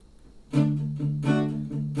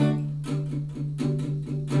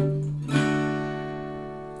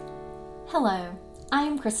Hello, I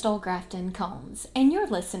am Crystal Grafton Combs, and you're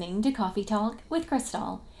listening to Coffee Talk with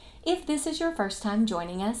Crystal. If this is your first time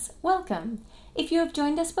joining us, welcome. If you have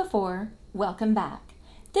joined us before, welcome back.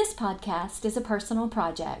 This podcast is a personal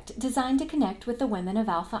project designed to connect with the women of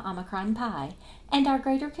Alpha Omicron Pi and our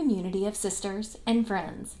greater community of sisters and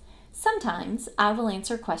friends. Sometimes I will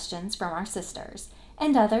answer questions from our sisters,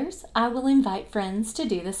 and others I will invite friends to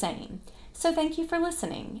do the same. So thank you for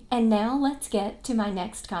listening, and now let's get to my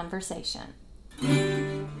next conversation.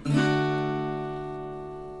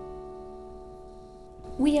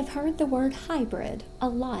 We have heard the word hybrid a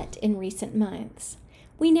lot in recent months.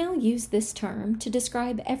 We now use this term to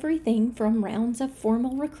describe everything from rounds of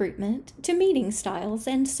formal recruitment to meeting styles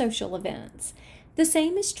and social events. The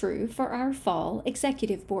same is true for our fall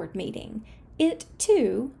executive board meeting. It,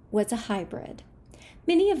 too, was a hybrid.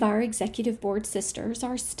 Many of our executive board sisters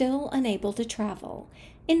are still unable to travel,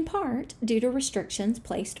 in part due to restrictions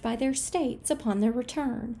placed by their states upon their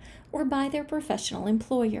return or by their professional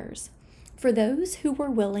employers. For those who were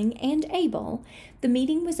willing and able, the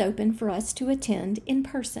meeting was open for us to attend in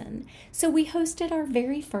person, so we hosted our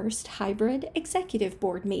very first hybrid executive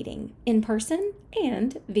board meeting, in person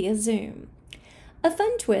and via Zoom. A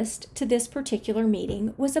fun twist to this particular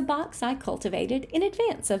meeting was a box I cultivated in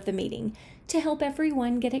advance of the meeting to help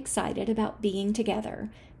everyone get excited about being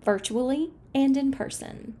together, virtually and in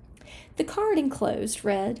person. The card enclosed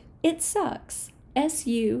read, "It sucks,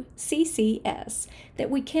 SUCCS,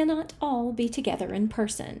 that we cannot all be together in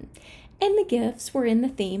person." And the gifts were in the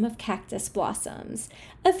theme of cactus blossoms,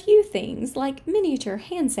 a few things like miniature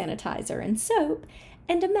hand sanitizer and soap,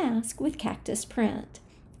 and a mask with cactus print.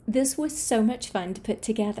 This was so much fun to put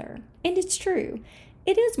together, and it's true.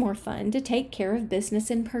 It is more fun to take care of business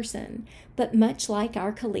in person, but much like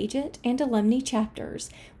our collegiate and alumni chapters,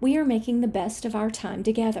 we are making the best of our time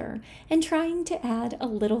together and trying to add a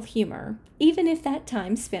little humor, even if that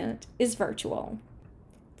time spent is virtual.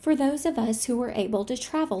 For those of us who were able to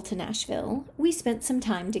travel to Nashville, we spent some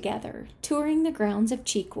time together, touring the grounds of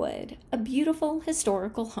Cheekwood, a beautiful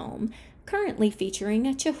historical home currently featuring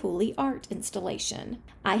a Chihuly art installation.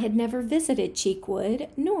 I had never visited Cheekwood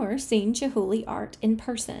nor seen Chihuly art in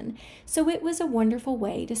person, so it was a wonderful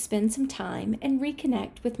way to spend some time and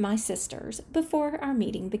reconnect with my sisters before our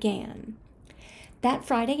meeting began. That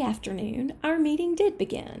Friday afternoon, our meeting did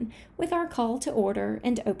begin with our call to order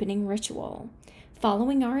and opening ritual.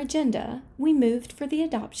 Following our agenda, we moved for the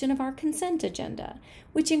adoption of our consent agenda,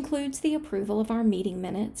 which includes the approval of our meeting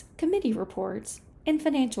minutes, committee reports, and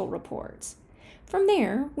financial reports. From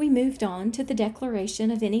there, we moved on to the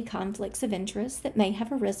declaration of any conflicts of interest that may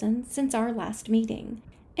have arisen since our last meeting,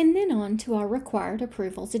 and then on to our required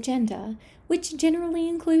approvals agenda, which generally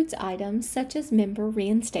includes items such as member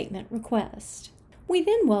reinstatement request. We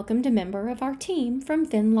then welcomed a member of our team from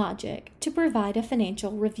FinLogic to provide a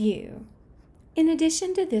financial review. In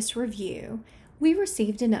addition to this review, we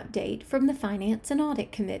received an update from the Finance and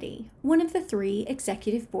Audit Committee, one of the 3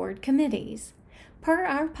 executive board committees. Per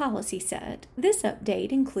our policy set, this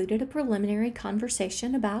update included a preliminary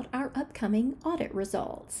conversation about our upcoming audit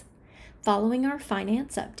results. Following our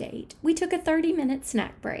finance update, we took a 30-minute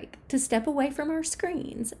snack break to step away from our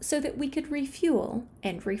screens so that we could refuel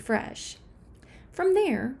and refresh. From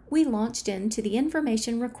there, we launched into the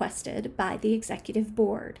information requested by the executive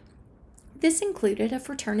board. This included a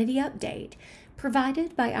fraternity update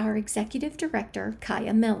provided by our executive director,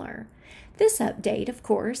 Kaya Miller. This update, of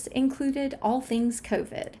course, included all things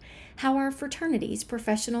COVID, how our fraternity's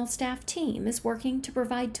professional staff team is working to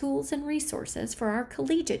provide tools and resources for our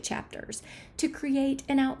collegiate chapters to create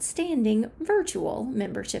an outstanding virtual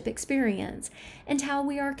membership experience, and how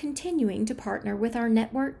we are continuing to partner with our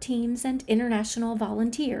network teams and international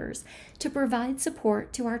volunteers to provide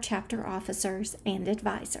support to our chapter officers and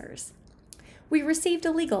advisors. We received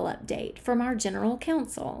a legal update from our general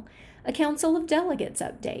counsel, a Council of Delegates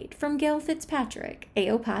update from Gail Fitzpatrick,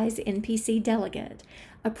 AOPI's NPC delegate,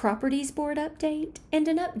 a Properties Board update, and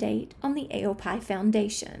an update on the AOPI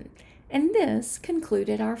Foundation. And this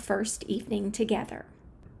concluded our first evening together.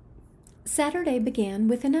 Saturday began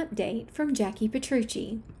with an update from Jackie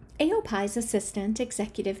Petrucci, AOPI's Assistant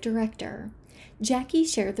Executive Director. Jackie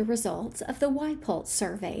shared the results of the Y-Pulse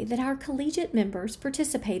survey that our collegiate members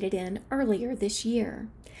participated in earlier this year.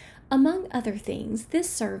 Among other things, this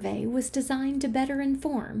survey was designed to better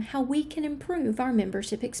inform how we can improve our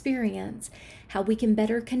membership experience, how we can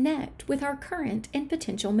better connect with our current and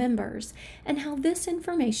potential members, and how this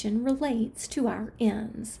information relates to our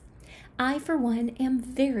ends. I, for one, am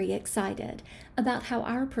very excited about how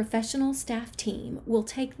our professional staff team will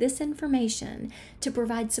take this information to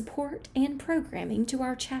provide support and programming to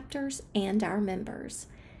our chapters and our members.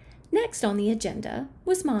 Next on the agenda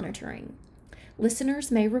was monitoring. Listeners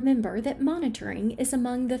may remember that monitoring is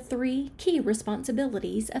among the 3 key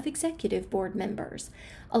responsibilities of executive board members,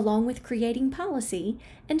 along with creating policy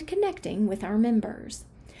and connecting with our members.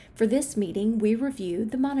 For this meeting, we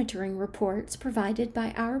reviewed the monitoring reports provided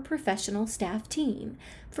by our professional staff team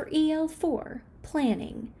for EL4,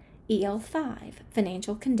 Planning, EL5,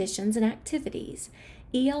 Financial Conditions and Activities,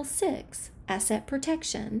 EL6, Asset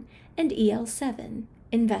Protection, and EL7,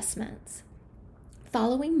 Investments.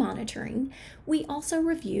 Following monitoring, we also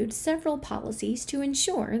reviewed several policies to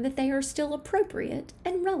ensure that they are still appropriate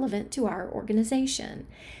and relevant to our organization.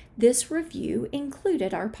 This review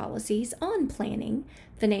included our policies on planning,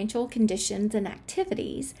 financial conditions and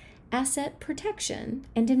activities, asset protection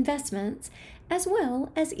and investments, as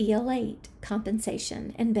well as EL8,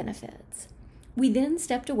 compensation and benefits. We then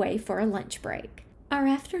stepped away for a lunch break. Our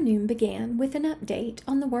afternoon began with an update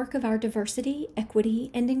on the work of our Diversity, Equity,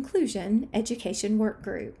 and Inclusion Education Work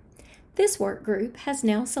Group. This work group has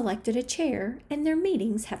now selected a chair and their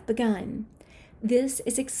meetings have begun. This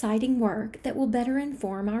is exciting work that will better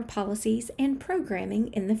inform our policies and programming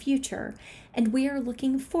in the future, and we are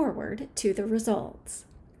looking forward to the results.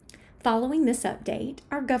 Following this update,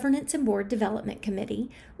 our Governance and Board Development Committee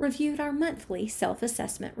reviewed our monthly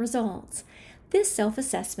self-assessment results. This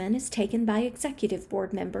self-assessment is taken by executive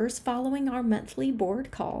board members following our monthly board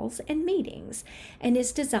calls and meetings and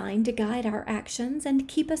is designed to guide our actions and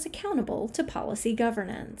keep us accountable to policy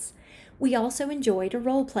governance. We also enjoyed a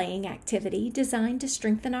role-playing activity designed to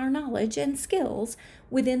strengthen our knowledge and skills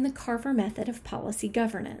within the Carver method of policy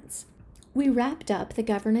governance. We wrapped up the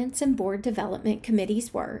Governance and Board Development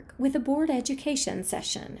Committee's work with a board education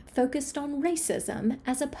session focused on racism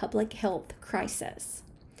as a public health crisis.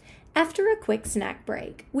 After a quick snack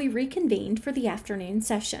break, we reconvened for the afternoon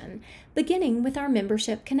session, beginning with our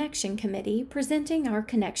Membership Connection Committee presenting our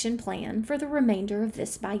connection plan for the remainder of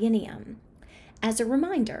this biennium. As a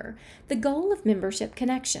reminder, the goal of Membership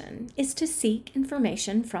Connection is to seek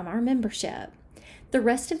information from our membership. The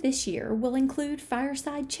rest of this year will include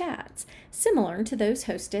fireside chats, similar to those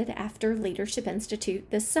hosted after Leadership Institute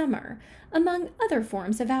this summer, among other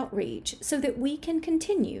forms of outreach, so that we can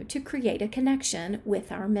continue to create a connection with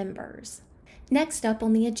our members. Next up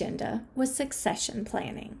on the agenda was succession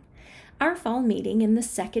planning. Our fall meeting in the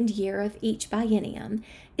second year of each biennium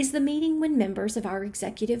is the meeting when members of our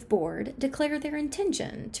executive board declare their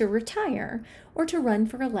intention to retire or to run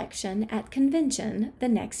for election at convention the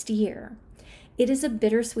next year. It is a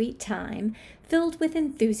bittersweet time, filled with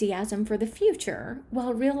enthusiasm for the future,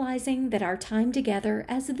 while realizing that our time together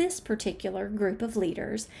as this particular group of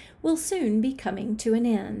leaders will soon be coming to an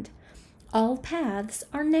end. All paths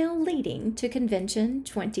are now leading to Convention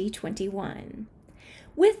 2021.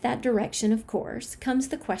 With that direction, of course, comes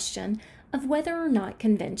the question of whether or not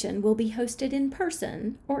convention will be hosted in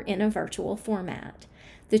person or in a virtual format.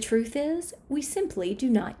 The truth is, we simply do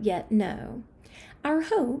not yet know. Our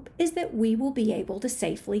hope is that we will be able to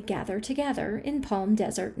safely gather together in Palm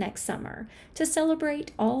Desert next summer to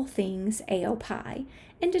celebrate all things AOPI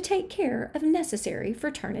and to take care of necessary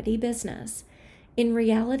fraternity business. In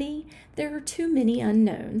reality, there are too many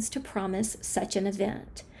unknowns to promise such an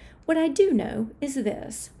event. What I do know is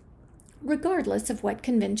this. Regardless of what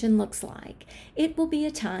convention looks like, it will be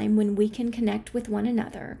a time when we can connect with one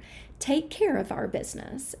another, take care of our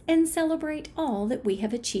business, and celebrate all that we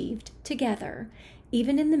have achieved together,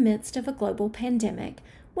 even in the midst of a global pandemic,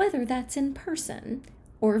 whether that's in person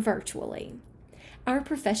or virtually. Our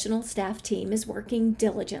professional staff team is working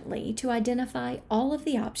diligently to identify all of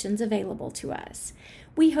the options available to us.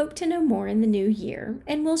 We hope to know more in the new year,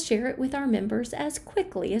 and we'll share it with our members as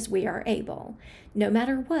quickly as we are able. No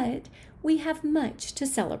matter what, we have much to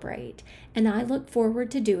celebrate, and I look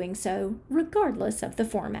forward to doing so regardless of the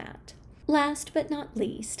format. Last but not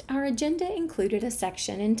least, our agenda included a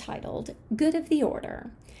section entitled Good of the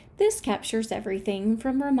Order. This captures everything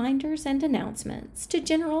from reminders and announcements to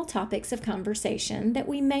general topics of conversation that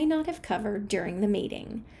we may not have covered during the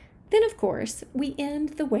meeting. Then, of course, we end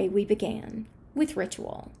the way we began, with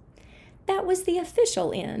ritual. That was the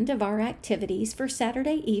official end of our activities for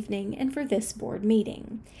Saturday evening and for this board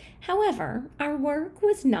meeting. However, our work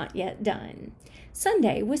was not yet done.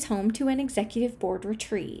 Sunday was home to an executive board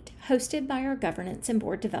retreat hosted by our Governance and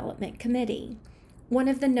Board Development Committee. One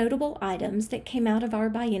of the notable items that came out of our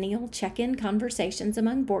biennial check-in conversations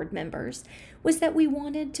among board members was that we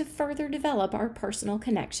wanted to further develop our personal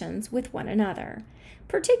connections with one another,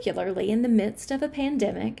 particularly in the midst of a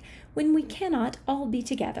pandemic when we cannot all be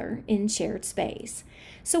together in shared space.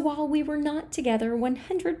 So while we were not together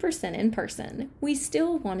 100% in person, we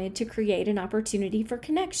still wanted to create an opportunity for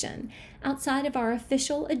connection outside of our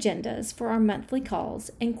official agendas for our monthly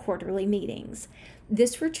calls and quarterly meetings.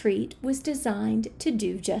 This retreat was designed to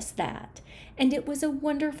do just that, and it was a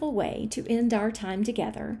wonderful way to end our time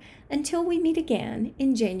together until we meet again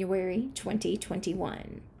in January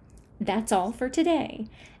 2021. That's all for today.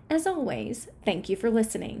 As always, thank you for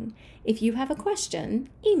listening. If you have a question,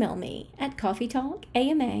 email me at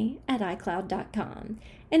coffeetalkama@icloud.com.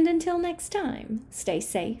 And until next time, stay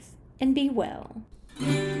safe and be well.